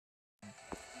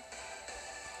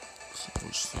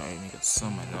Which side make a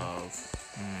summon of?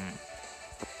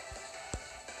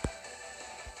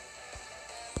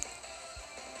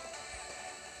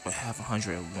 I have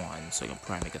 101, so I can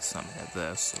probably make a summon of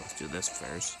this. So let's do this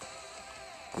first.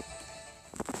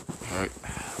 Alright.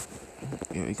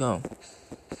 Here we go.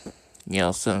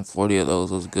 Yeah, 740 of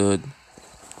those was good.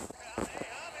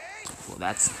 Well,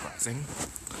 that's surprising.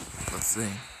 Let's see.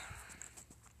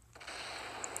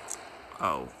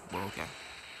 Oh, well, okay.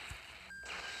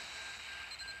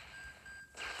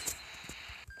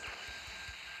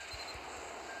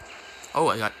 Oh,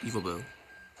 I got Evil Boo.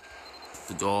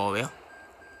 Dodoria.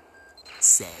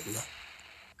 Cell.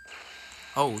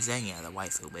 Oh, Zenya, the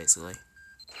waifu, basically.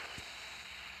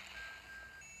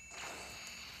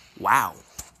 Wow.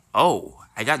 Oh,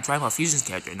 I got Dragon Ball Fusion's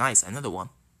character. Nice, another one.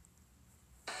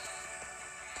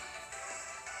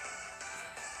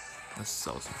 Let's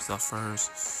sell some stuff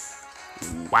first.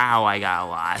 Wow, I got a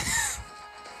lot.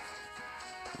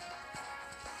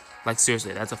 Like,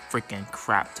 seriously, that's a freaking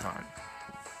crap ton.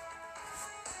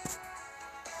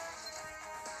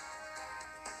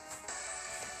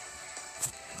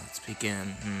 Let's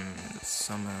begin.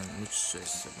 Summon. Which is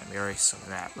summon? We already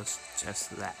summoned that. Let's test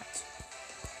that.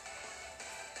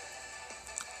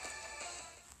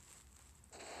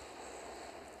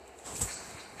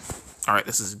 Alright,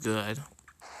 this is good.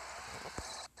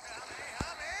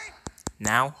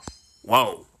 Now?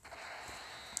 Whoa!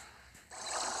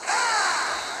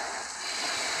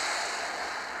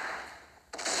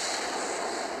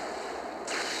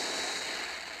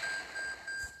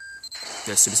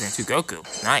 The Super Saiyan 2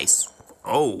 Goku. Nice.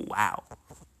 Oh, wow.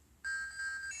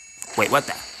 Wait, what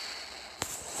the?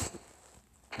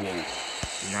 Whoa.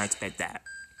 Did not expect that.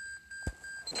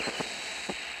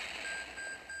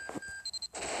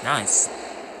 Nice.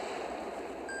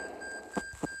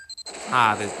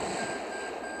 Ah, there's...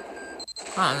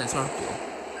 Ah, that's Hercule.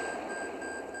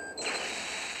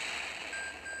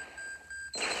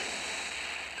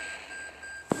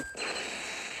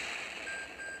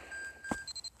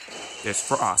 There's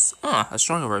Frost. A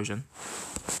stronger version.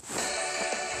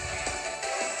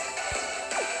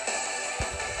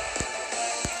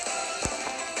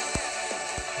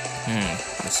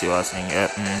 Let's see what I was saying.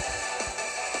 Yep.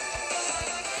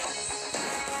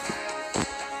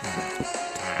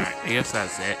 Alright, I guess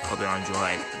that's it. Hope you all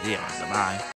enjoyed the video. Goodbye.